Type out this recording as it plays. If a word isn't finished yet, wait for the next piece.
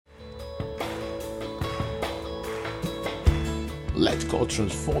Let God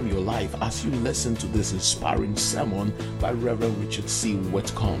transform your life as you listen to this inspiring sermon by Reverend Richard C.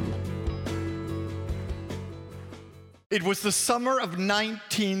 Whitcomb. It was the summer of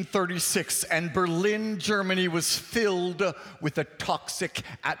 1936, and Berlin, Germany was filled with a toxic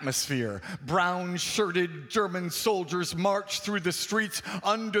atmosphere. Brown-shirted German soldiers marched through the streets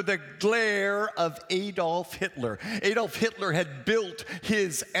under the glare of Adolf Hitler. Adolf Hitler had built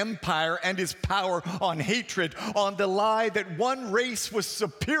his empire and his power on hatred, on the lie that one race was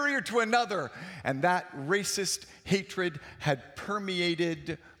superior to another, and that racist hatred had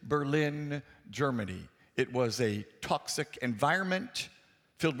permeated Berlin, Germany. It was a toxic environment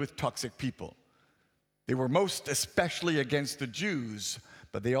filled with toxic people. They were most especially against the Jews,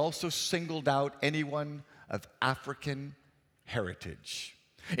 but they also singled out anyone of African heritage.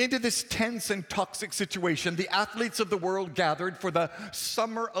 Into this tense and toxic situation, the athletes of the world gathered for the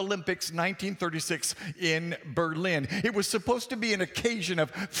Summer Olympics 1936 in Berlin. It was supposed to be an occasion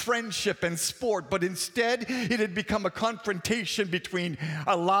of friendship and sport, but instead it had become a confrontation between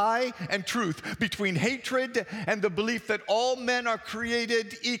a lie and truth, between hatred and the belief that all men are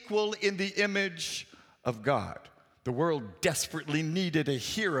created equal in the image of God. The world desperately needed a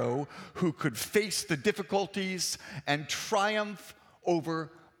hero who could face the difficulties and triumph over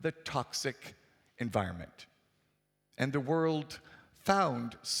the toxic environment. And the world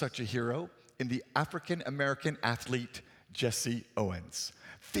found such a hero in the African-American athlete Jesse Owens.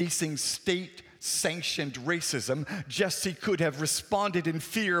 Facing state-sanctioned racism, Jesse could have responded in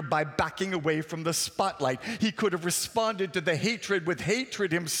fear by backing away from the spotlight. He could have responded to the hatred with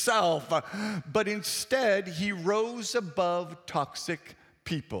hatred himself, but instead he rose above toxic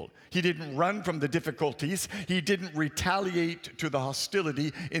people. He didn't run from the difficulties. He didn't retaliate to the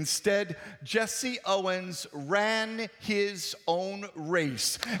hostility. Instead, Jesse Owens ran his own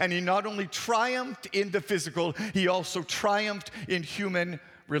race. And he not only triumphed in the physical, he also triumphed in human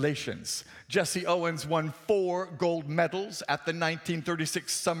relations. Jesse Owens won 4 gold medals at the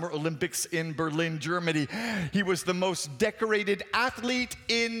 1936 Summer Olympics in Berlin, Germany. He was the most decorated athlete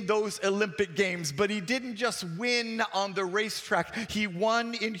in those Olympic Games, but he didn't just win on the racetrack. He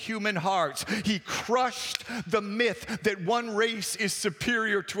won in human hearts. He crushed the myth that one race is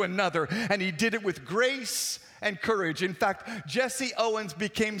superior to another, and he did it with grace and courage. In fact, Jesse Owens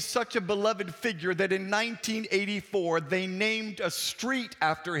became such a beloved figure that in 1984, they named a street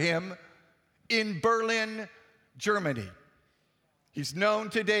after him in Berlin, Germany. He's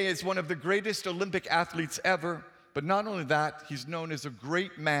known today as one of the greatest Olympic athletes ever, but not only that, he's known as a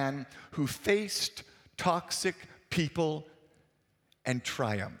great man who faced toxic people and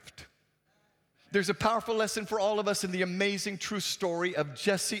triumphed. There's a powerful lesson for all of us in the amazing true story of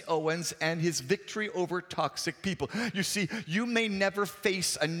Jesse Owens and his victory over toxic people. You see, you may never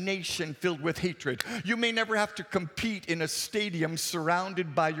face a nation filled with hatred. You may never have to compete in a stadium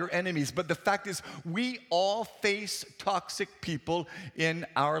surrounded by your enemies. But the fact is, we all face toxic people in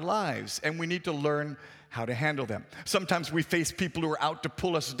our lives, and we need to learn how to handle them. Sometimes we face people who are out to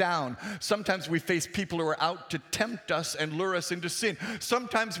pull us down. Sometimes we face people who are out to tempt us and lure us into sin.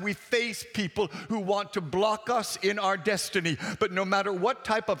 Sometimes we face people who want to block us in our destiny. But no matter what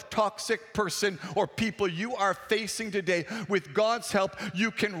type of toxic person or people you are facing today, with God's help, you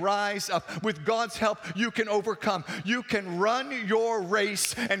can rise up. With God's help, you can overcome. You can run your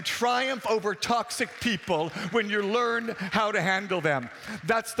race and triumph over toxic people when you learn how to handle them.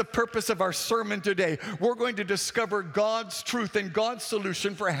 That's the purpose of our sermon today. We're going to discover God's truth and God's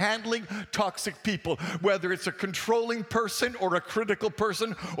solution for handling toxic people, whether it's a controlling person or a critical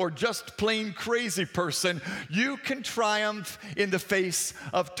person or just plain crazy person. You can triumph in the face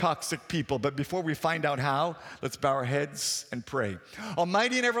of toxic people. But before we find out how, let's bow our heads and pray.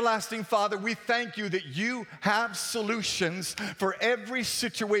 Almighty and everlasting Father, we thank you that you have solutions for every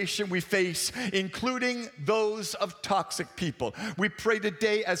situation we face, including those of toxic people. We pray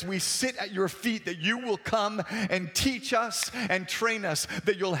today as we sit at your feet that you will come and teach us and train us,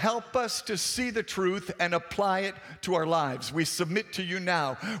 that you'll help us to see the truth and apply it to our lives. We submit to you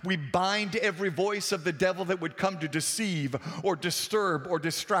now. We bind every voice of the devil that would come to deceive or disturb or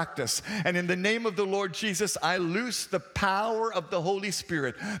distract us. And in the name of the Lord Jesus, I loose the power of the Holy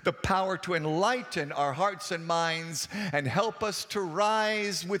Spirit, the power to enlighten our hearts and minds and help us to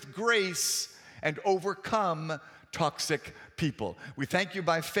rise with grace and overcome toxic people. We thank you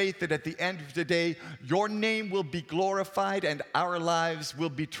by faith that at the end of today, your name will be glorified and our lives will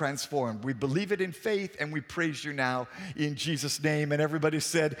be transformed. We believe it in faith and we praise you now in Jesus' name. And everybody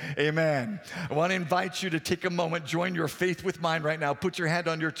said, amen. I want to invite you to take a moment, join your faith with mine right now. Put your hand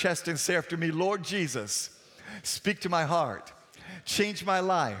on your chest and say after me, Lord Jesus, speak to my heart, change my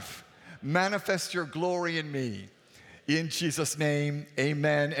life, manifest your glory in me. In Jesus' name,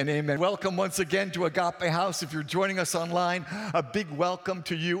 amen and amen. Welcome once again to Agape House. If you're joining us online, a big welcome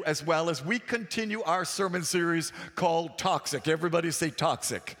to you as well as we continue our sermon series called Toxic. Everybody say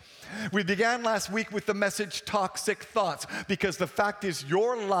toxic. We began last week with the message Toxic Thoughts, because the fact is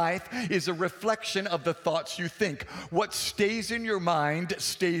your life is a reflection of the thoughts you think. What stays in your mind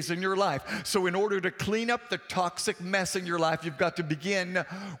stays in your life. So in order to clean up the toxic mess in your life, you've got to begin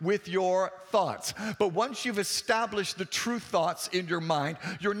with your thoughts. But once you've established the true thoughts in your mind,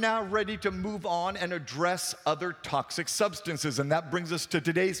 you're now ready to move on and address other toxic substances. And that brings us to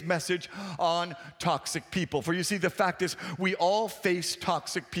today's message on toxic people. For you see, the fact is we all face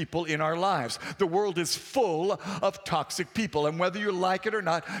toxic people in our lives. The world is full of toxic people, and whether you like it or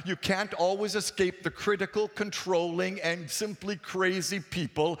not, you can't always escape the critical, controlling, and simply crazy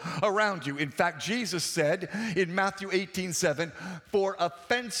people around you. In fact, Jesus said in Matthew 18:7, "For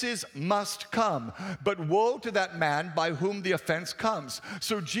offenses must come, but woe to that man by whom the offense comes."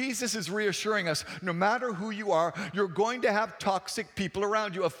 So Jesus is reassuring us, no matter who you are, you're going to have toxic people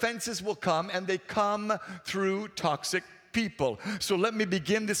around you. Offenses will come, and they come through toxic people. So let me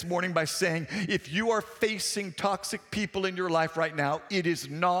begin this morning by saying, if you are facing toxic people in your life right now, it is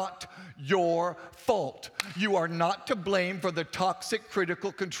not your fault. You are not to blame for the toxic,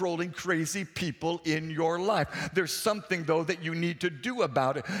 critical, controlling, crazy people in your life. There's something, though, that you need to do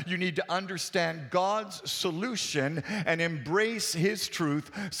about it. You need to understand God's solution and embrace His truth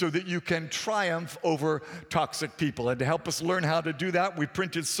so that you can triumph over toxic people. And to help us learn how to do that, we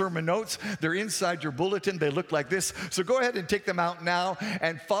printed sermon notes. They're inside your bulletin. They look like this. So go ahead and take them out now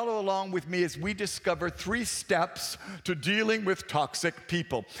and follow along with me as we discover 3 steps to dealing with toxic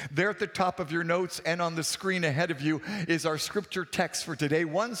people. They're at the top of your notes, and on the screen ahead of you is our scripture text for today.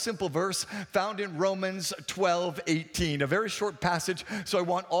 One simple verse found in Romans 12:18, a very short passage, so I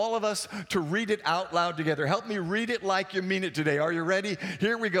want all of us to read it out loud together. Help me read it like you mean it today. Are you ready?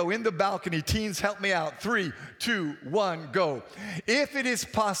 Here we go. In the balcony, teens, help me out. 3, 2, 1, go. If it is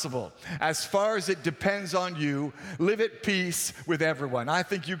possible, as far as it depends on you, live at peace with everyone. I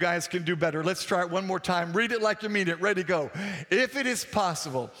think you guys can do better. Let's try it one more time. Read it like you mean it. Ready, go. If it is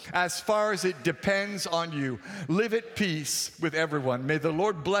possible, as far as it depends on you, live at peace with everyone. May the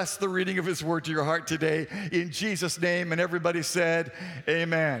Lord bless the reading of His word to your heart today. In Jesus' name, and everybody said,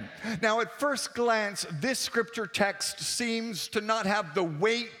 amen. Now, at first glance, this scripture text seems to not have the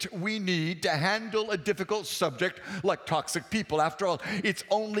weight we need to handle a difficult subject like toxic people. After all, it's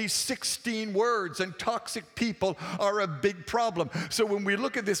only 16 words, and toxic people are a big problem. So when we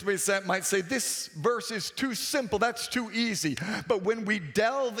look at this, we might say, this verse is too simple, that's too easy. But when we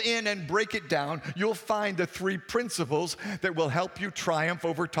delve in and break it down, you'll find the 3 principles that will help you triumph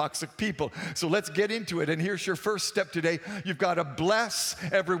over toxic people. So let's get into it. And here's your first step today. You've got to bless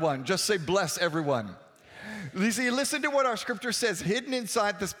everyone. Just say, bless everyone. You see, listen to what our scripture says. Hidden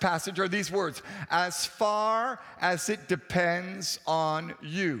inside this passage are these words, as far as it depends on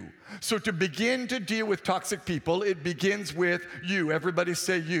you. So to begin to deal with toxic people, it begins with you. Everybody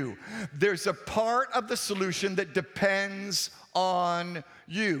say you. There's a part of the solution that depends on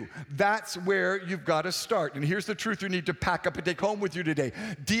you. That's where you've got to start. And here's the truth you need to pack up and take home with you today.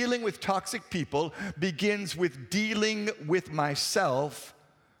 Dealing with toxic people begins with dealing with myself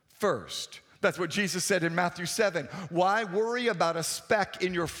first. That's what Jesus said in Matthew 7. Why worry about a speck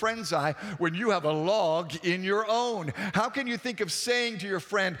in your friend's eye when you have a log in your own? How can you think of saying to your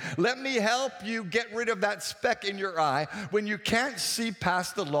friend, let me help you get rid of that speck in your eye, when you can't see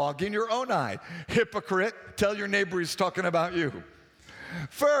past the log in your own eye? Hypocrite, tell your neighbor he's talking about you.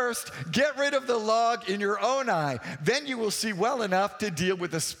 First, get rid of the log in your own eye. Then you will see well enough to deal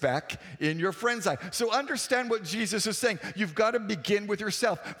with the speck in your friend's eye. So understand what Jesus is saying. You've got to begin with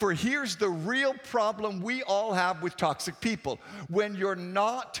yourself. For here's the real problem we all have with toxic people. When you're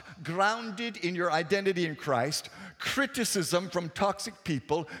not grounded in your identity in Christ, criticism from toxic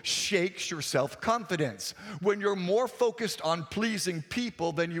people shakes your self-confidence. When you're more focused on pleasing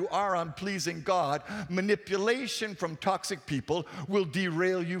people than you are on pleasing God, manipulation from toxic people will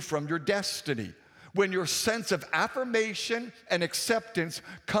derail you from your destiny. When your sense of affirmation and acceptance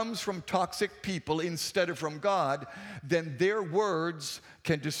comes from toxic people instead of from God, then their words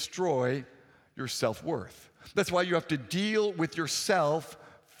can destroy your self-worth. That's why you have to deal with yourself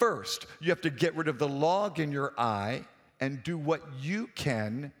first. You have to get rid of the log in your eye and do what you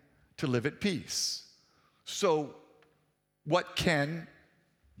can to live at peace. So, what can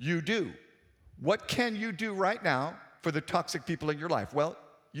you do? What can you do right now for the toxic people in your life? Well,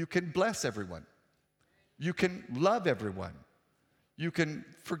 you can bless everyone. You can love everyone. You can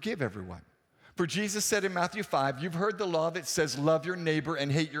forgive everyone. For Jesus said in Matthew 5, you've heard the law that says, love your neighbor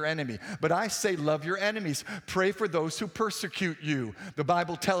and hate your enemy. But I say, love your enemies. Pray for those who persecute you. The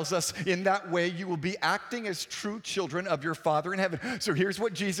Bible tells us in that way you will be acting as true children of your Father in heaven. So here's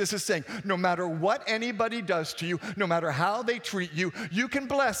what Jesus is saying. No matter what anybody does to you, no matter how they treat you, you can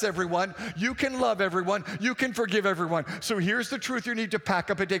bless everyone, you can love everyone, you can forgive everyone. So here's the truth you need to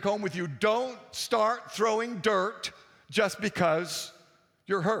pack up and take home with you. Don't start throwing dirt just because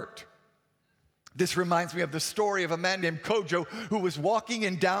you're hurt. This reminds me of the story of a man named Kojo who was walking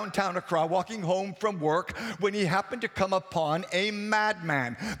in downtown Accra, walking home from work, when he happened to come upon a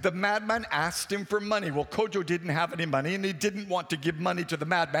madman. The madman asked him for money. Well, Kojo didn't have any money, and he didn't want to give money to the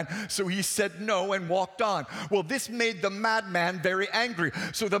madman, so he said no and walked on. Well, this made the madman very angry.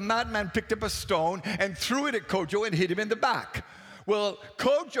 So the madman picked up a stone and threw it at Kojo and hit him in the back. Well,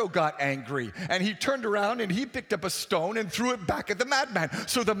 Kojo got angry, and he turned around and he picked up a stone and threw it back at the madman.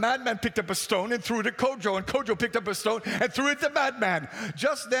 So the madman picked up a stone and threw it at Kojo, and Kojo picked up a stone and threw it at the madman.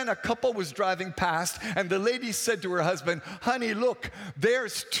 Just then, a couple was driving past, and the lady said to her husband, honey, look,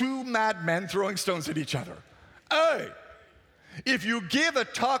 there's two madmen throwing stones at each other. Hey! If you give a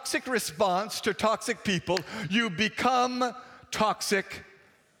toxic response to toxic people, you become toxic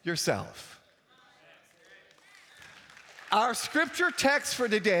yourself. Our scripture text for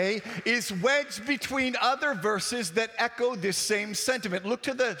today is wedged between other verses that echo this same sentiment. Look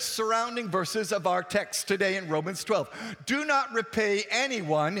to the surrounding verses of our text today in Romans 12. Do not repay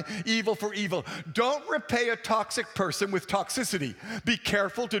anyone evil for evil. Don't repay a toxic person with toxicity. Be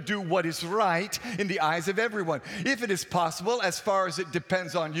careful to do what is right in the eyes of everyone. If it is possible, as far as it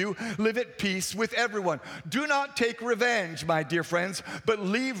depends on you, live at peace with everyone. Do not take revenge, my dear friends, but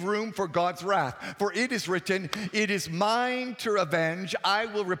leave room for God's wrath. For it is written, it is mine to avenge, I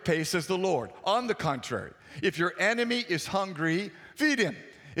will repay, says the Lord. On the contrary, if your enemy is hungry, feed him.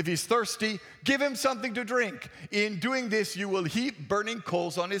 If he's thirsty, give him something to drink. In doing this, you will heap burning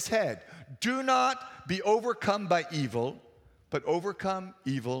coals on his head. Do not be overcome by evil, but overcome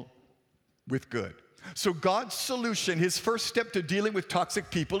evil with good. So God's solution, his first step to dealing with toxic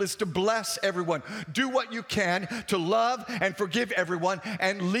people, is to bless everyone. Do what you can to love and forgive everyone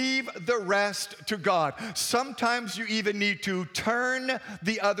and leave the rest to God. Sometimes you even need to turn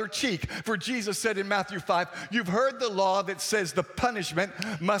the other cheek. For Jesus said in Matthew 5, you've heard the law that says the punishment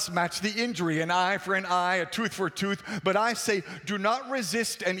must match the injury, an eye for an eye, a tooth for a tooth. But I say, do not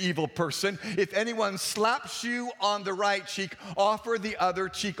resist an evil person. If anyone slaps you on the right cheek, offer the other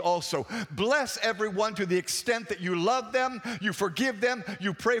cheek also. Bless everyone to the extent that you love them, you forgive them,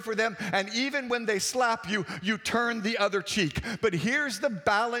 you pray for them, and even when they slap you, you turn the other cheek. But here's the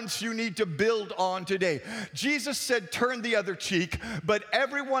balance you need to build on today. Jesus said, turn the other cheek, but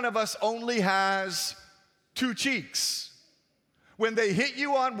every one of us only has two cheeks. When they hit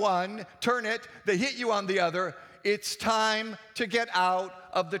you on one, turn it, they hit you on the other, it's time to get out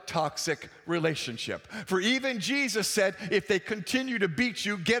of the toxic relationship. For even Jesus said, if they continue to beat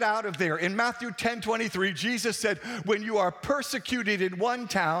you, get out of there. In Matthew 10:23, Jesus said, when you are persecuted in one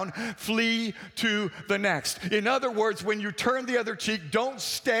town, flee to the next. In other words, when you turn the other cheek, don't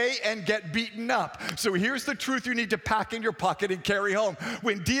stay and get beaten up. So here's the truth you need to pack in your pocket and carry home.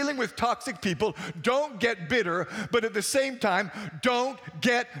 When dealing with toxic people, don't get bitter, but at the same time, don't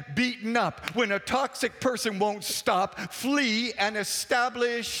get beaten up. When a toxic person won't stop, flee and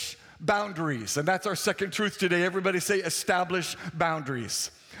establish boundaries. And that's our second truth today. Everybody say, establish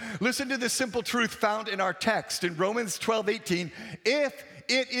boundaries. Listen to this simple truth found in our text in Romans 12:18. If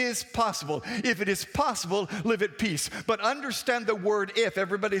it is possible, live at peace. But understand the word if.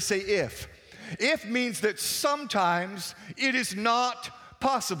 Everybody say if. If means that sometimes it is not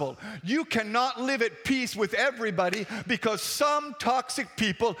possible. You cannot live at peace with everybody because some toxic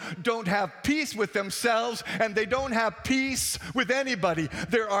people don't have peace with themselves and they don't have peace with anybody.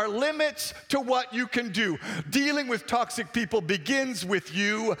 There are limits to what you can do. Dealing with toxic people begins with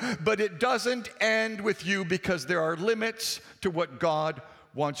you, but it doesn't end with you because there are limits to what God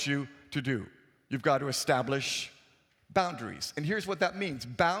wants you to do. You've got to establish boundaries. And here's what that means.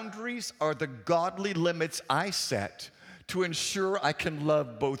 Boundaries are the godly limits I set to ensure I can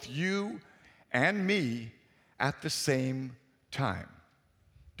love both you and me at the same time.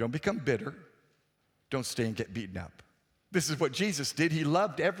 Don't become bitter. Don't stay and get beaten up. This is what Jesus did. He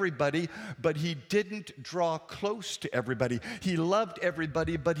loved everybody, but he didn't draw close to everybody. He loved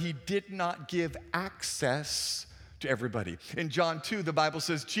everybody, but he did not give access to everybody. In John 2, the Bible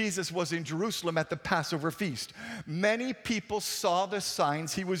says Jesus was in Jerusalem at the Passover feast. Many people saw the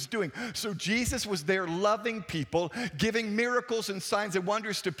signs he was doing. So Jesus was there loving people, giving miracles and signs and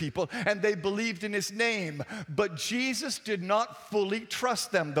wonders to people, and they believed in his name. But Jesus did not fully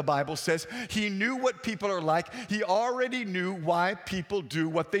trust them, the Bible says. He knew what people are like. He already knew why people do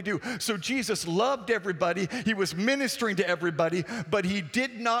what they do. So Jesus loved everybody. He was ministering to everybody, but he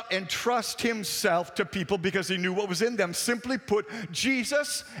did not entrust himself to people because he knew what was in them. Simply put,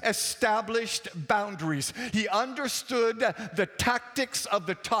 Jesus established boundaries. He understood the tactics of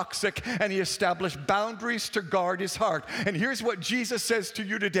the toxic, and he established boundaries to guard his heart. And here's what Jesus says to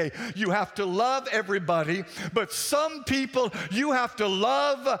you today. You have to love everybody, but some people you have to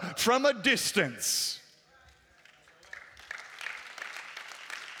love from a distance.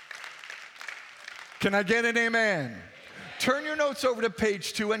 Can I get an amen? Turn your notes over to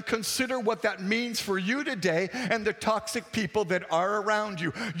page 2 and consider what that means for you today and the toxic people that are around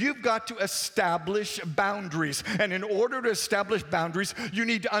you. You've got to establish boundaries. And in order to establish boundaries, you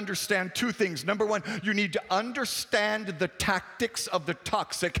need to understand two things. Number one, you need to understand the tactics of the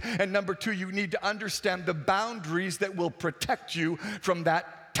toxic. And number two, you need to understand the boundaries that will protect you from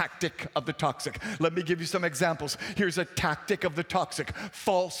that tactic of the toxic. Let me give you some examples. Here's a tactic of the toxic: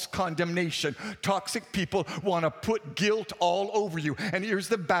 false condemnation. Toxic people want to put guilt all over you. And here's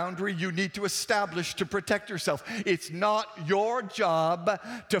the boundary you need to establish to protect yourself. It's not your job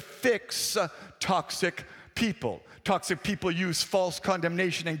to fix toxic people. Toxic people use false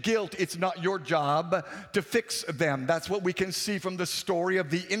condemnation and guilt. It's not your job to fix them. That's what we can see from the story of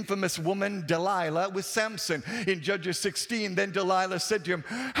the infamous woman Delilah with Samson. In Judges 16, then Delilah said to him,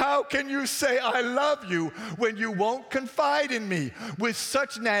 "How can you say I love you when you won't confide in me?" With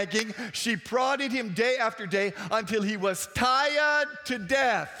such nagging, she prodded him day after day until he was tired to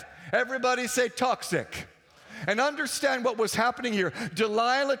death. Everybody say toxic. And understand what was happening here.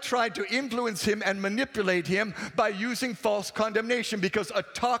 Delilah tried to influence him and manipulate him by using false condemnation, because a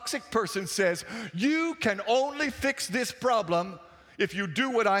toxic person says, you can only fix this problem if you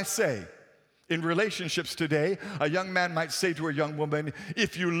do what I say. In relationships today, a young man might say to a young woman,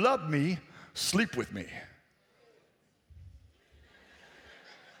 if you love me, sleep with me.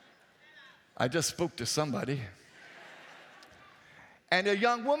 I just spoke to somebody. And a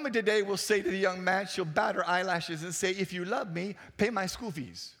young woman today will say to the young man, she'll bat her eyelashes and say, if you love me, pay my school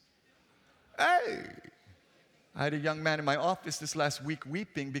fees. Hey! I had a young man in my office this last week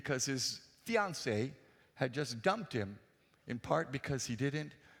weeping because his fiancée had just dumped him, in part because he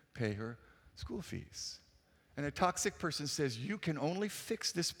didn't pay her school fees. And a toxic person says, you can only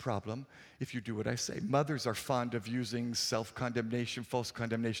fix this problem if you do what I say. Mothers are fond of using self-condemnation, false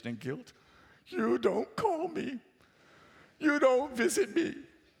condemnation, and guilt. You don't call me. You don't visit me.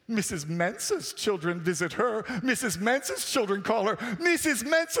 Mrs. Mensa's children visit her. Mrs. Mensa's children call her. Mrs.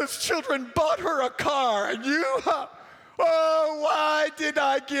 Mensa's children bought her a car. And you, oh, why did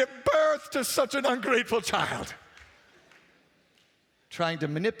I give birth to such an ungrateful child? Trying to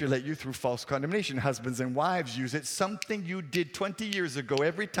manipulate you through false condemnation. Husbands and wives use it. Something you did 20 years ago.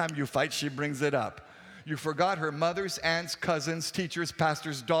 Every time you fight, she brings it up. You forgot her mother's, aunts, cousins, teachers,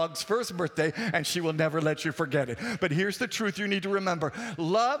 pastors, dog's first birthday, and she will never let you forget it. But here's the truth you need to remember.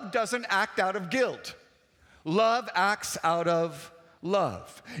 Love doesn't act out of guilt. Love acts out of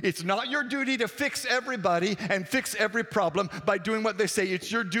love. It's not your duty to fix everybody and fix every problem by doing what they say.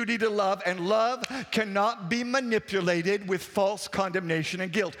 It's your duty to love, and love cannot be manipulated with false condemnation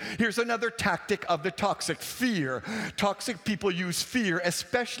and guilt. Here's another tactic of the toxic: fear. Toxic people use fear,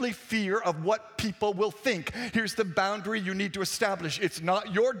 especially fear of what people will think. Here's the boundary you need to establish. It's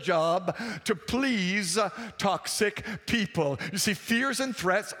not your job to please toxic people. You see, fears and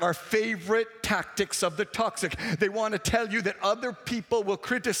threats are favorite tactics of the toxic. They want to tell you that other people will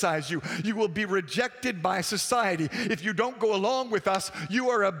criticize you. You will be rejected by society. If you don't go along with us, you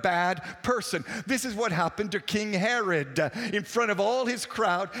are a bad person. This is what happened to King Herod. In front of all his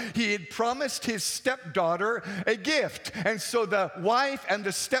crowd, he had promised his stepdaughter a gift. And so the wife and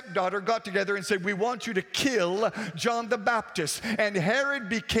the stepdaughter got together and said, we want you to kill John the Baptist. And Herod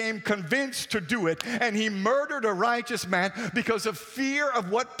became convinced to do it, and he murdered a righteous man because of fear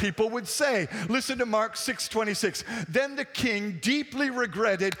of what people would say. Listen to Mark 6:26. Then the king, deeply deeply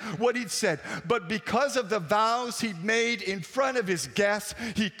regretted what he'd said. But because of the vows he'd made in front of his guests,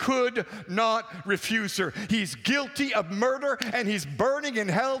 he could not refuse her. He's guilty of murder, and he's burning in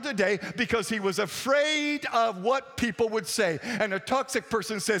hell today because he was afraid of what people would say. And a toxic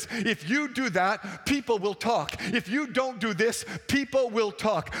person says, if you do that, people will talk. If you don't do this, people will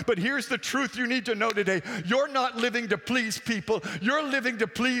talk. But here's the truth you need to know today. You're not living to please people. You're living to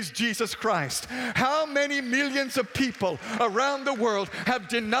please Jesus Christ. How many millions of people around the world have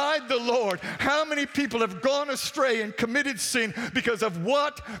denied the Lord? How many people have gone astray and committed sin because of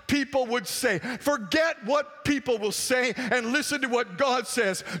what people would say? Forget what people will say and listen to what God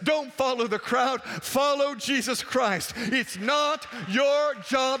says. Don't follow the crowd. Follow Jesus Christ. It's not your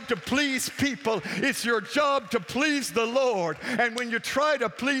job to please people. It's your job to please the Lord. And when you try to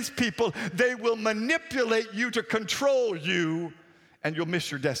please people, they will manipulate you to control you, and you'll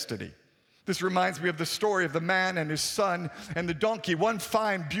miss your destiny. This reminds me of the story of the man and his son and the donkey. One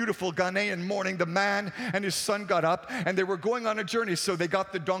fine, beautiful Ghanaian morning, the man and his son got up, and they were going on a journey, so they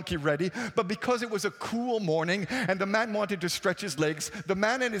got the donkey ready. But because it was a cool morning and the man wanted to stretch his legs, the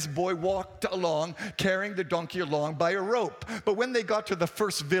man and his boy walked along, carrying the donkey along by a rope. But when they got to the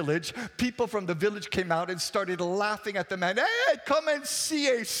first village, people from the village came out and started laughing at the man. Hey, come and see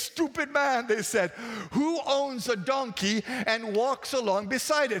a stupid man, they said. Who owns a donkey and walks along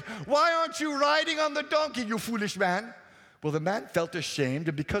beside it? Why aren't you riding on the donkey, you foolish man? Well, the man felt ashamed,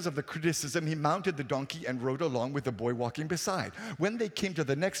 and because of the criticism, he mounted the donkey and rode along with the boy walking beside. When they came to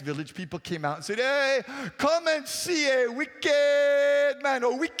the next village, people came out and said, hey, come and see a wicked man,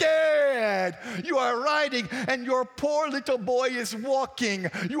 oh, wicked. You are riding, and your poor little boy is walking.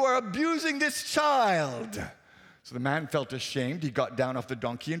 You are abusing this child. So the man felt ashamed. He got down off the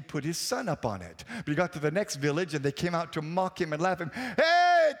donkey and put his son up on it. But he got to the next village, and they came out to mock him and laugh at him.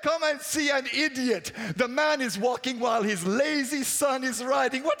 Hey, come and see an idiot. The man is walking while his lazy son is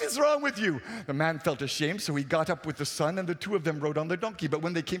riding. What is wrong with you? The man felt ashamed, so he got up with the son, and the two of them rode on the donkey. But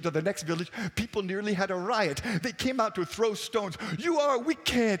when they came to the next village, people nearly had a riot. They came out to throw stones. You are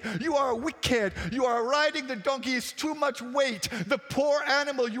wicked. You are wicked. You are riding the donkey. It's too much weight. The poor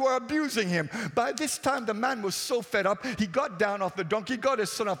animal, you are abusing him. By this time, the man was so fed up, he got down off the donkey, got his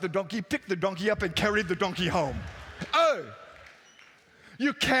son off the donkey, picked the donkey up, and carried the donkey home. Oh,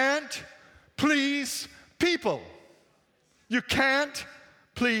 you can't please people. You can't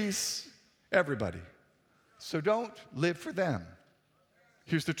please everybody. So don't live for them.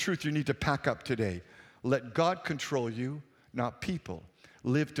 Here's the truth you need to pack up today. Let God control you, not people.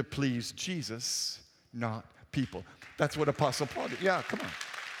 Live to please Jesus, not people. That's what Apostle Paul did. Yeah, come on.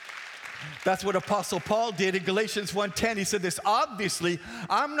 That's what Apostle Paul did in Galatians 1:10. He said this, obviously,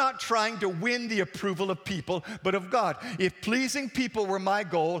 I'm not trying to win the approval of people, but of God. If pleasing people were my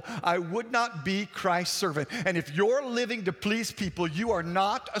goal, I would not be Christ's servant. And if you're living to please people, you are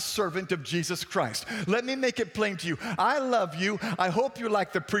not a servant of Jesus Christ. Let me make it plain to you. I love you. I hope you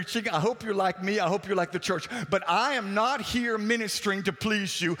like the preaching. I hope you like me. I hope you like the church. But I am not here ministering to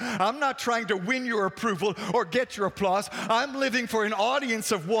please you. I'm not trying to win your approval or get your applause. I'm living for an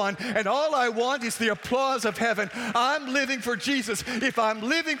audience of one, and all I want is the applause of heaven. I'm living for Jesus. If I'm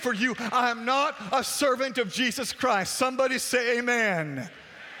living for you, I'm not a servant of Jesus Christ. Somebody say amen.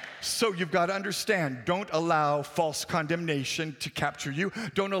 So you've got to understand, don't allow false condemnation to capture you.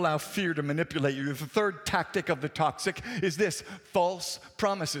 Don't allow fear to manipulate you. The third tactic of the toxic is this: false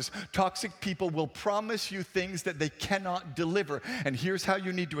promises. Toxic people will promise you things that they cannot deliver. And here's how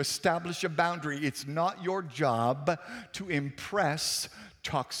you need to establish a boundary. It's not your job to impress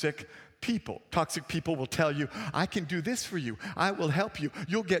toxic people. Toxic people will tell you, I can do this for you. I will help you.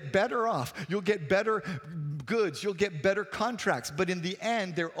 You'll get better off. You'll get better goods. You'll get better contracts. But in the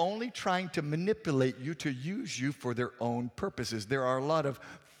end, they're only trying to manipulate you to use you for their own purposes. There are a lot of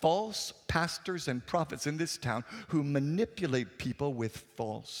false pastors and prophets in this town who manipulate people with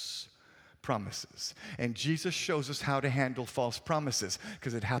false promises. And Jesus shows us how to handle false promises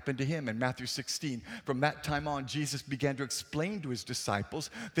because it happened to him in Matthew 16. From that time on, Jesus began to explain to his disciples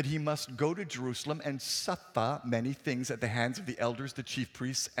that he must go to Jerusalem and suffer many things at the hands of the elders, the chief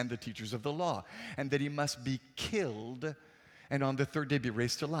priests, and the teachers of the law, and that he must be killed and on the third day be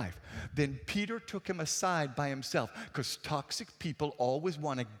raised to life. Then Peter took him aside by himself, because toxic people always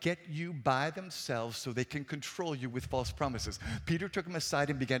want to get you by themselves so they can control you with false promises. Peter took him aside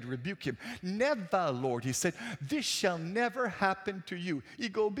and began to rebuke him. Never, Lord, he said, this shall never happen to you.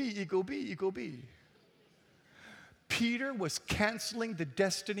 Ego be, ego be, ego be. Peter was canceling the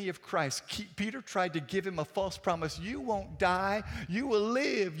destiny of Christ. Peter tried to give him a false promise. You won't die. You will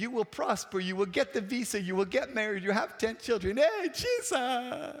live. You will prosper. You will get the visa. You will get married. You have 10 children. Hey,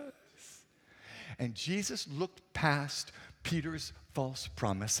 Jesus. And Jesus looked past Peter's false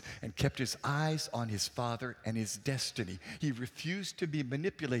promise and kept his eyes on his Father and his destiny. He refused to be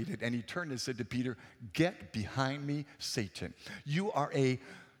manipulated, and he turned and said to Peter, "Get behind me, Satan. You are a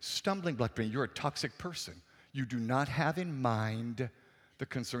stumbling block to me. You're a toxic person. You do not have in mind the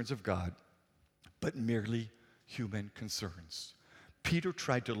concerns of God, but merely human concerns." Peter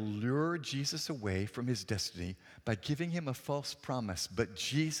tried to lure Jesus away from his destiny by giving him a false promise, but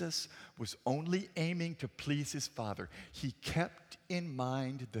Jesus was only aiming to please his Father. He kept in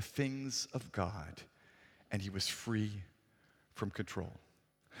mind the things of God, and he was free from control.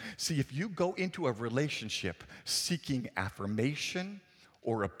 See, if you go into a relationship seeking affirmation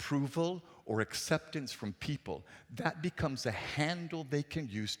or approval or acceptance from people, that becomes a handle they can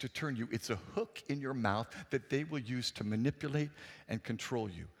use to turn you. It's a hook in your mouth that they will use to manipulate and control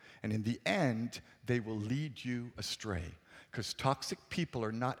you. And in the end, they will lead you astray, because toxic people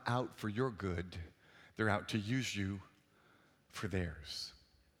are not out for your good. They're out to use you for theirs.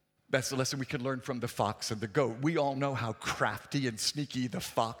 That's the lesson we can learn from the fox and the goat. We all know how crafty and sneaky the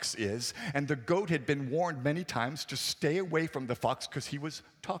fox is, and the goat had been warned many times to stay away from the fox because he was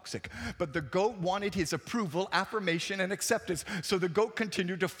toxic. But the goat wanted his approval, affirmation, and acceptance, so the goat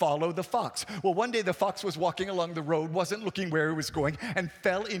continued to follow the fox. Well, one day the fox was walking along the road, wasn't looking where he was going, and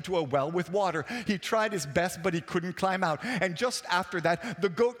fell into a well with water. He tried his best, but he couldn't climb out. And just after that, the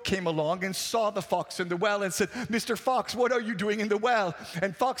goat came along and saw the fox in the well and said, "Mr. Fox, what are you doing in the well?"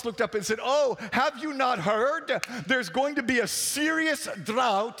 And Fox looked up and said, "Oh, have you not heard? There's going to be a serious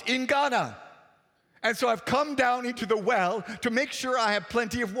drought in Ghana. And so I've come down into the well to make sure I have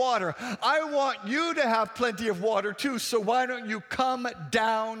plenty of water. I want you to have plenty of water too, so why don't you come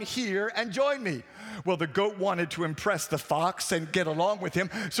down here and join me?" Well, the goat wanted to impress the fox and get along with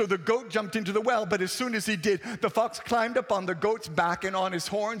him, so the goat jumped into the well. But as soon as he did, the fox climbed up on the goat's back and on his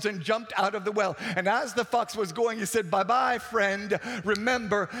horns and jumped out of the well. And as the fox was going, he said, "Bye-bye, friend.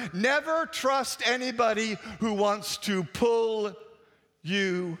 Remember, never trust anybody who wants to pull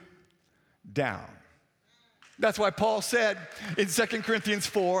you down." That's why Paul said in 2 Corinthians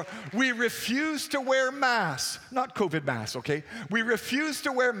 4, we refuse to wear masks, not COVID masks, okay? We refuse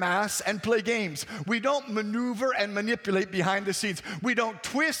to wear masks and play games. We don't maneuver and manipulate behind the scenes. We don't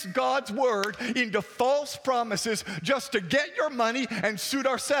twist God's word into false promises just to get your money and suit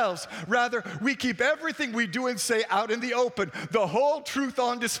ourselves. Rather, we keep everything we do and say out in the open, the whole truth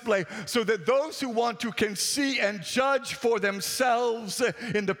on display, so that those who want to can see and judge for themselves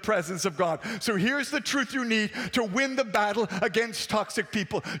in the presence of God. So here's the truth you need to win the battle against toxic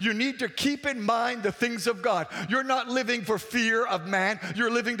people. You need to keep in mind the things of God. You're not living for fear of man. You're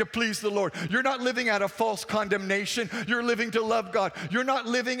living to please the Lord. You're not living out of false condemnation. You're living to love God. You're not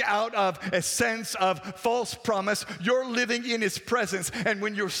living out of a sense of false promise. You're living in His presence. And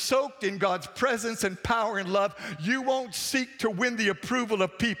when you're soaked in God's presence and power and love, you won't seek to win the approval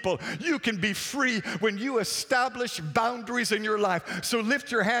of people. You can be free when you establish boundaries in your life. So lift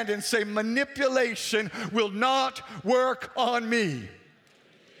your hand and say, manipulation will not work on me.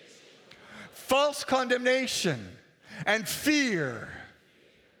 False condemnation and fear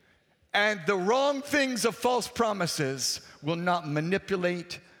and the wrong things of false promises will not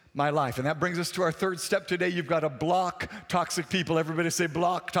manipulate my life. And that brings us to our third step today. You've got to block toxic people. Everybody say,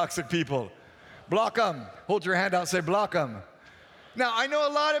 block toxic people. Block them. Hold your hand out and say, block them. Now, I know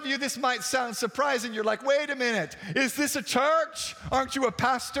a lot of you, this might sound surprising. You're like, wait a minute, is this a church? Aren't you a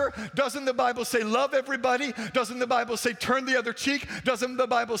pastor? Doesn't the Bible say love everybody? Doesn't the Bible say turn the other cheek? Doesn't the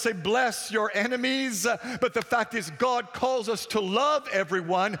Bible say bless your enemies? But the fact is, God calls us to love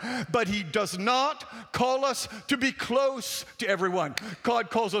everyone, but He does not call us to be close to everyone. God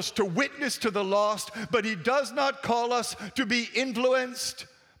calls us to witness to the lost, but He does not call us to be influenced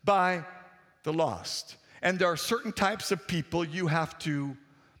by the lost. And there are certain types of people you have to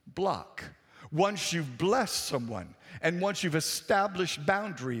block. Once you've blessed someone, and once you've established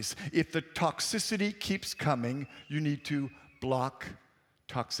boundaries, if the toxicity keeps coming, you need to block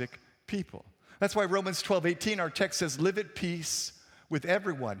toxic people. That's why Romans 12:18, our text says, live at peace with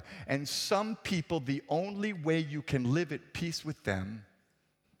everyone. And some people, the only way you can live at peace with them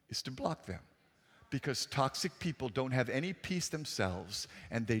is to block them. Because toxic people don't have any peace themselves,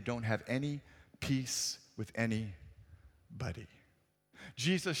 and they don't have any peace with anybody.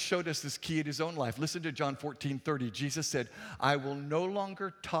 Jesus showed us this key in His own life. Listen to John 14:30. Jesus said, I will no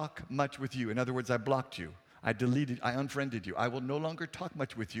longer talk much with you. In other words, I blocked you. I unfriended you. I will no longer talk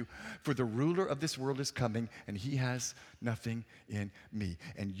much with you, for the ruler of this world is coming, and he has nothing in me.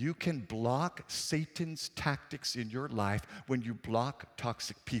 And you can block Satan's tactics in your life when you block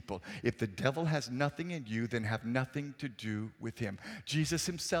toxic people. If the devil has nothing in you, then have nothing to do with him. Jesus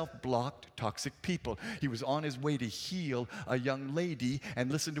himself blocked toxic people. He was on his way to heal a young lady,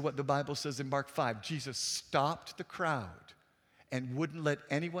 and listen to what the Bible says in Mark 5. Jesus stopped the crowd and wouldn't let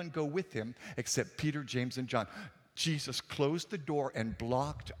anyone go with him except Peter, James, and John. Jesus closed the door and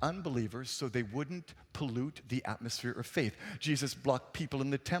blocked unbelievers so they wouldn't pollute the atmosphere of faith. Jesus blocked people in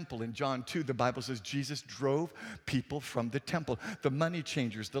the temple. In John 2, the Bible says Jesus drove people from the temple. The money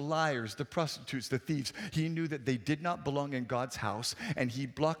changers, the liars, the prostitutes, the thieves. He knew that they did not belong in God's house, and he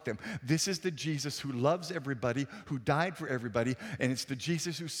blocked them. This is the Jesus who loves everybody, who died for everybody, and it's the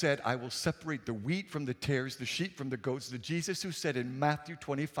Jesus who said, I will separate the wheat from the tares, the sheep from the goats. The Jesus who said in Matthew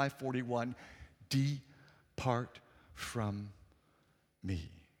 25:41, depart from me.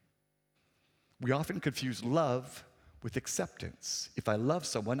 We often confuse love with acceptance. If I love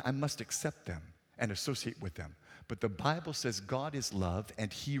someone, I must accept them and associate with them. But the Bible says God is love,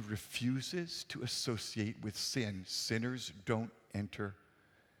 and he refuses to associate with sin. Sinners don't enter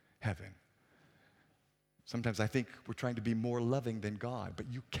heaven. Sometimes I think we're trying to be more loving than God, but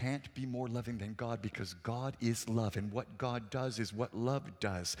you can't be more loving than God because God is love, and what God does is what love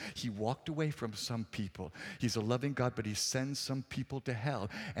does. He walked away from some people. He's a loving God, but he sends some people to hell,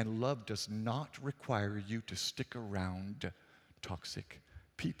 and love does not require you to stick around toxic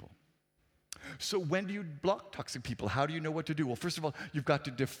people. So when do you block toxic people? How do you know what to do? Well, first of all, you've got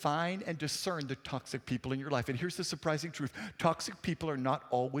to define and discern the toxic people in your life. And here's the surprising truth. Toxic people are not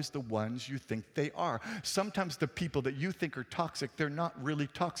always the ones you think they are. Sometimes the people that you think are toxic, they're not really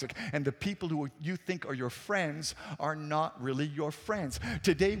toxic. And the people who you think are your friends are not really your friends.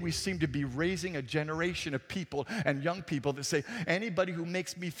 Today, we seem to be raising a generation of people and young people that say, anybody who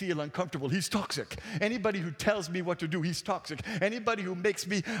makes me feel uncomfortable, he's toxic. Anybody who tells me what to do, he's toxic. Anybody who makes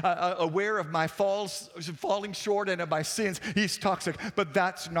me aware of my falling short and of my sins, he's toxic. But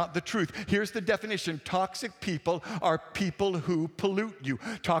that's not the truth. Here's the definition. Toxic people are people who pollute you.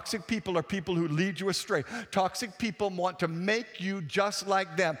 Toxic people are people who lead you astray. Toxic people want to make you just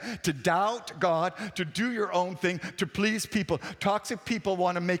like them, to doubt God, to do your own thing, to please people. Toxic people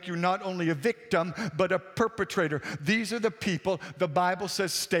want to make you not only a victim, but a perpetrator. These are the people the Bible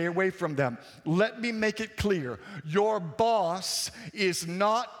says stay away from them. Let me make it clear. Your boss is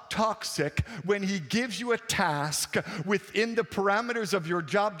not toxic when he gives you a task within the parameters of your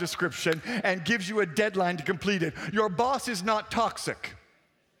job description and gives you a deadline to complete it. Your boss is not toxic.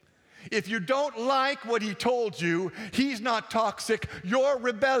 If you don't like what he told you, he's not toxic, you're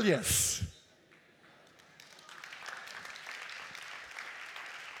rebellious.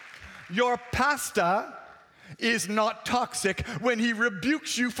 Your pastor is not toxic when he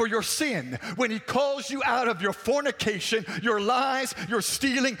rebukes you for your sin, when he calls you out of your fornication, your lies, your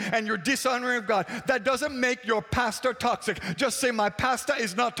stealing, and your dishonoring of God. That doesn't make your pastor toxic. Just say, my pastor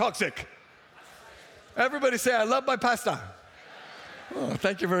is not toxic. Everybody say, I love my pastor. Oh,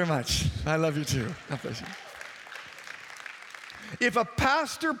 thank you very much. I love you too. God bless you. If a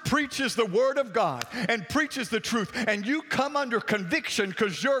pastor preaches the word of God and preaches the truth and you come under conviction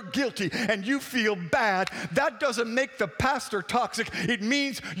because you're guilty and you feel bad, that doesn't make the pastor toxic. It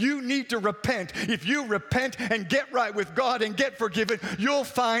means you need to repent. If you repent and get right with God and get forgiven, you'll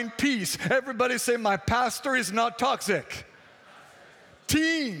find peace. Everybody say, my pastor is not toxic.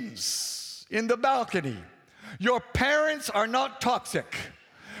 Teens in the balcony, your parents are not toxic.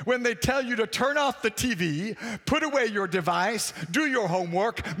 When they tell you to turn off the TV, put away your device, do your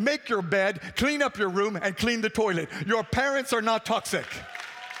homework, make your bed, clean up your room, and clean the toilet. Your parents are not toxic.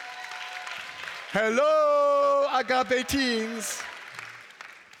 Hello, agape teens.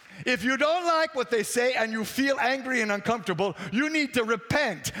 If you don't like what they say and you feel angry and uncomfortable, you need to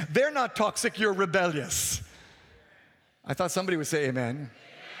repent. They're not toxic, you're rebellious. I thought somebody would say amen. Amen.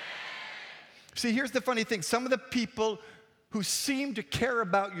 See, here's the funny thing. Some of the people who seem to care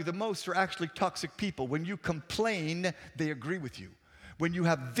about you the most are actually toxic people. When you complain, they agree with you. When you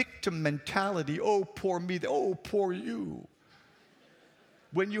have victim mentality, oh, poor me, oh, poor you.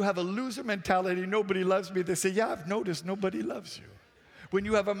 When you have a loser mentality, nobody loves me, they say, yeah, I've noticed nobody loves you. When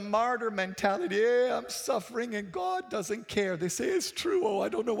you have a martyr mentality, hey, I'm suffering and God doesn't care, they say, it's true, oh, I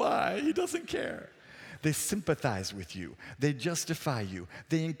don't know why, he doesn't care. They sympathize with you. They justify you.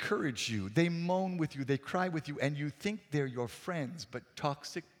 They encourage you. They moan with you. They cry with you. And you think they're your friends, but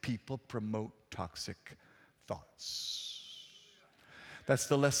toxic people promote toxic thoughts. That's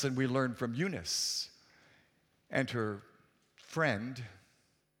the lesson we learned from Eunice and her friend,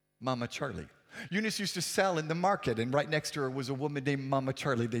 Mama Charlie. Eunice used to sell in the market, and right next to her was a woman named Mama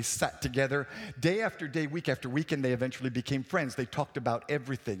Charlie. They sat together day after day, week after week, and they eventually became friends. They talked about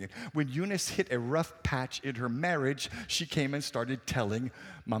everything. And when Eunice hit a rough patch in her marriage, she came and started telling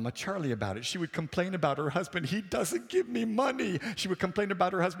Mama Charlie about it. She would complain about her husband. He doesn't give me money. She would complain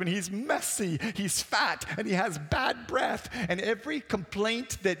about her husband. He's messy, he's fat, and he has bad breath. And every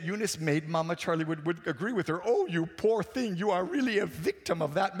complaint that Eunice made, Mama Charlie would agree with her. Oh, you poor thing, you are really a victim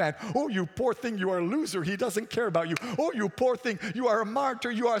of that man. Oh, you poor thing, you are a loser. He doesn't care about you. Oh, you poor thing, you are a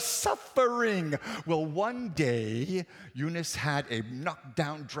martyr. You are suffering. Well, one day, Eunice had a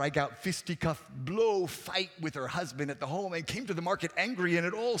knockdown, drag-out, fisticuff blow fight with her husband at the home and came to the market angry, and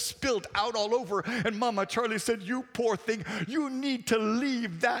it all spilled out all over. And Mama Charlie said, you poor thing, you need to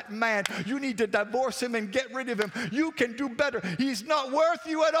leave that man. You need to divorce him and get rid of him. You can do better. He's not worth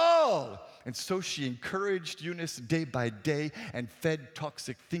you at all. And so she encouraged Eunice day by day and fed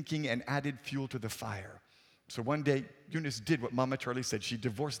toxic thinking and added fuel to the fire. So one day, Eunice did what Mama Charlie said. She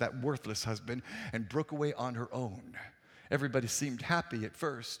divorced that worthless husband and broke away on her own. Everybody seemed happy at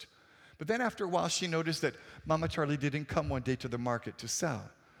first. But then after a while, she noticed that Mama Charlie didn't come one day to the market to sell.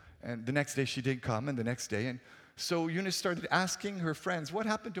 And the next day, she didn't come, and the next day. And so Eunice started asking her friends, what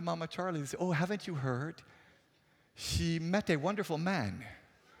happened to Mama Charlie? They said, oh, haven't you heard? She met a wonderful man.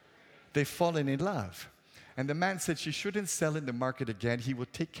 They've fallen in love. And the man said she shouldn't sell in the market again. He will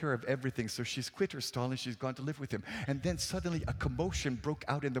take care of everything. So she's quit her stall and she's gone to live with him. And then suddenly a commotion broke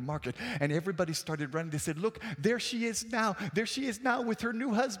out in the market and everybody started running. They said, look, there she is now. There she is now with her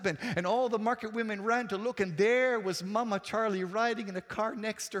new husband. And all the market women ran to look, and there was Mama Charlie riding in a car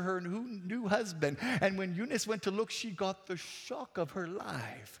next to her new husband. And when Eunice went to look, she got the shock of her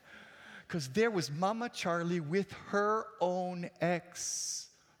life, because there was Mama Charlie with her own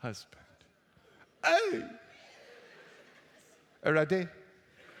ex-husband. Hey! Ready?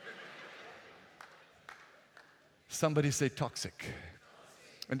 Somebody say toxic.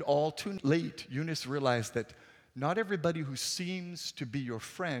 And all too late, Eunice realized that not everybody who seems to be your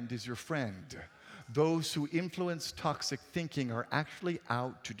friend is your friend. Those who influence toxic thinking are actually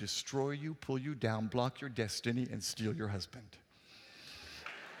out to destroy you, pull you down, block your destiny, and steal your husband.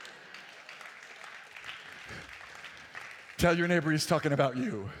 Tell your neighbor he's talking about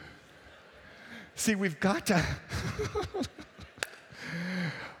you. See, we've got to...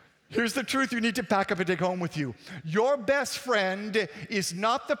 Here's the truth you need to pack up and take home with you. Your best friend is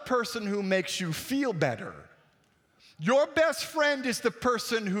not the person who makes you feel better. Your best friend is the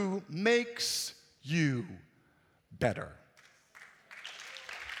person who makes you better.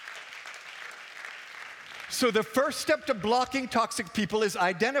 So the first step to blocking toxic people is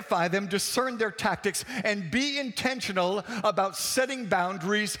identify them, discern their tactics, and be intentional about setting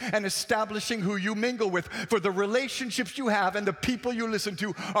boundaries and establishing who you mingle with. For the relationships you have and the people you listen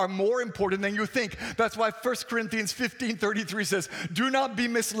to are more important than you think. That's why 1 Corinthians 15:33 says, do not be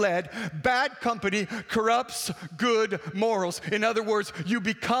misled. Bad company corrupts good morals. In other words, you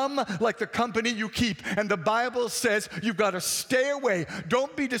become like the company you keep. And the Bible says you've got to stay away.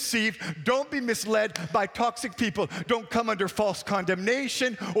 Don't be deceived. Don't be misled by toxic people. Don't come under false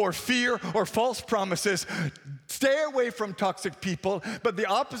condemnation or fear or false promises. Stay away from toxic people, but the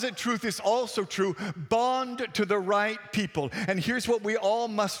opposite truth is also true. Bond to the right people. And here's what we all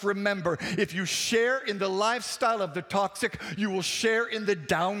must remember. If you share in the lifestyle of the toxic, you will share in the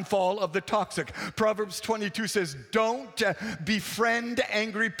downfall of the toxic. Proverbs 22 says, don't befriend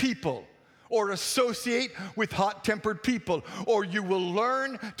angry people, or associate with hot-tempered people, or you will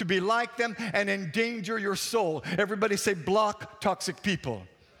learn to be like them and endanger your soul. Everybody say, block toxic people.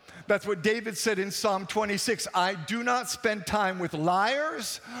 That's what David said in Psalm 26. I do not spend time with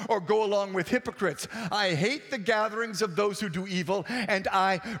liars or go along with hypocrites. I hate the gatherings of those who do evil, and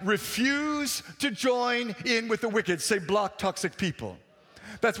I refuse to join in with the wicked. Say, block toxic people.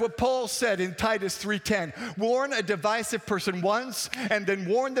 That's what Paul said in Titus 3:10. Warn a divisive person once and then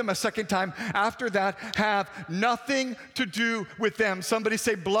warn them a second time. After that, have nothing to do with them. Somebody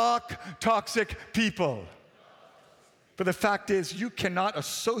say, block toxic people. But the fact is, you cannot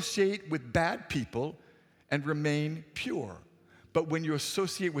associate with bad people and remain pure. But when you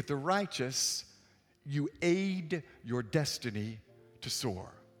associate with the righteous, you aid your destiny to soar.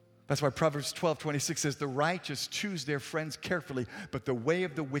 That's why Proverbs 12:26 says, the righteous choose their friends carefully, but the way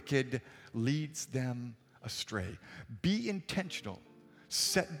of the wicked leads them astray. Be intentional,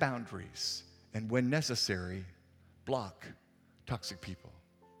 set boundaries, and when necessary, block toxic people.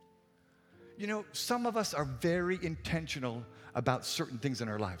 You know, some of us are very intentional about certain things in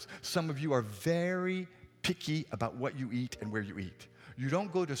our lives. Some of you are very picky about what you eat and where you eat. You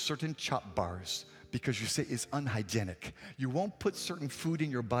don't go to certain chop bars because you say it's unhygienic. You won't put certain food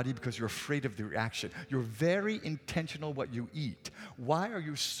in your body because you're afraid of the reaction. You're very intentional what you eat. Why are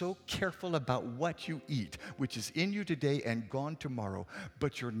you so careful about what you eat, which is in you today and gone tomorrow,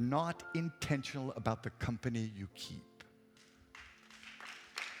 but you're not intentional about the company you keep?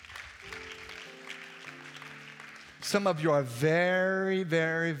 Some of you are very,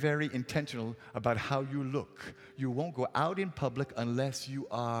 very, very intentional about how you look. You won't go out in public unless you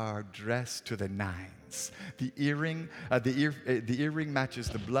are dressed to the nines. The earring matches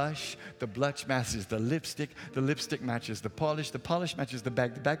the blush matches the lipstick matches the polish matches the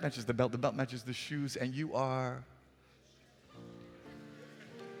bag matches the belt matches the shoes, and you are...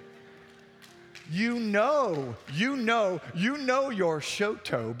 You know your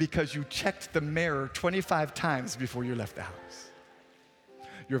shoto because you checked the mirror 25 times before you left the house.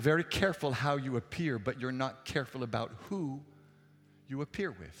 You're very careful how you appear, but you're not careful about who you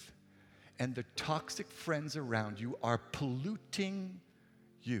appear with. And the toxic friends around you are polluting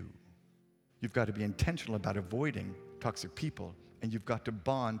you. You've got to be intentional about avoiding toxic people, and you've got to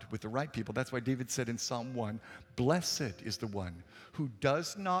bond with the right people. That's why David said in Psalm 1, "Blessed is the one who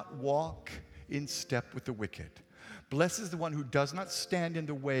does not walk in step with the wicked. Blessed is the one who does not stand in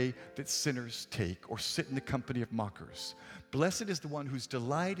the way that sinners take or sit in the company of mockers. Blessed is the one whose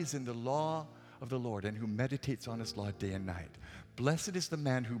delight is in the law of the Lord and who meditates on his law day and night. Blessed is the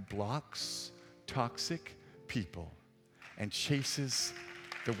man who blocks toxic people and chases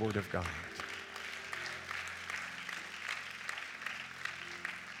the word of God."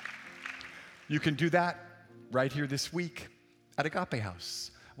 You can do that right here this week at Agape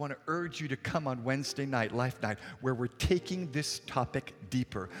House. I want to urge you to come on Wednesday night, Life Night, where we're taking this topic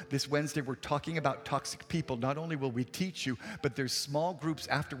deeper. This Wednesday, we're talking about toxic people. Not only will we teach you, but there's small groups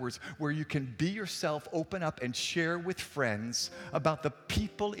afterwards where you can be yourself, open up, and share with friends about the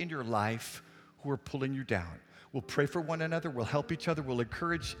people in your life who are pulling you down. We'll pray for one another. We'll help each other. We'll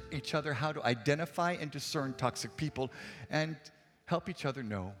encourage each other how to identify and discern toxic people and help each other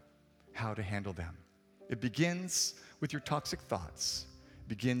know how to handle them. It begins with your toxic thoughts.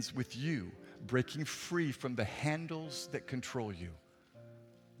 Begins with you breaking free from the handles that control you.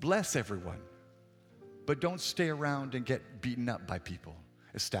 Bless everyone, but don't stay around and get beaten up by people.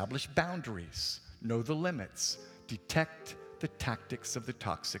 Establish boundaries, know the limits, detect the tactics of the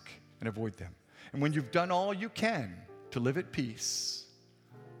toxic and avoid them. And when you've done all you can to live at peace,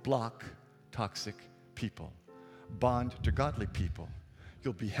 block toxic people, bond to godly people.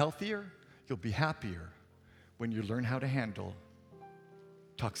 You'll be healthier, you'll be happier when you learn how to handle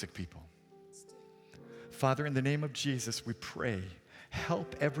toxic people. Father, in the name of Jesus, we pray,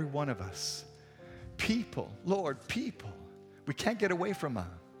 help every one of us. People, Lord, people, we can't get away from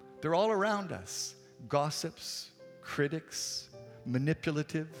them. They're all around us. Gossips, critics,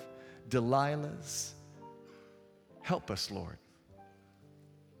 manipulative, Delilahs. Help us, Lord.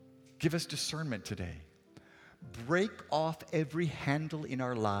 Give us discernment today. Break off every handle in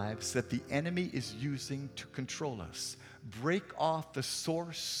our lives that the enemy is using to control us. Break off the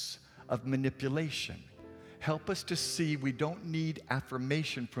source of manipulation. Help us to see we don't need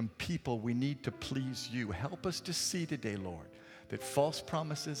affirmation from people. We need to please you. Help us to see today, Lord, that false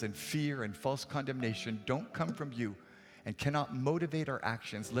promises and fear and false condemnation don't come from you and cannot motivate our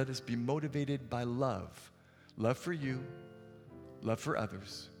actions. Let us be motivated by love. Love for you, love for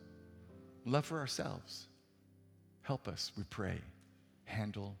others, love for ourselves. Help us, we pray,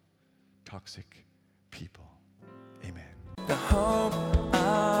 handle toxic people. Amen. The hope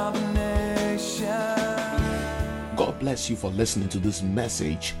of a nation. God bless you for listening to this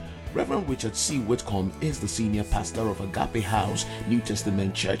message. Reverend Richard C. Whitcomb is the senior pastor of Agape House New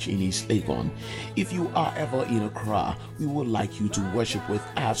Testament Church in East Legon. If you are ever in Accra, we would like you to worship with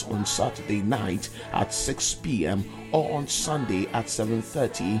us on Saturday night at 6 p.m. or on Sunday at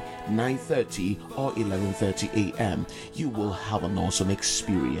 7:30, 9:30 or 11:30 a.m. You will have an awesome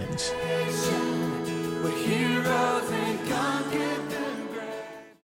experience. We're heroes.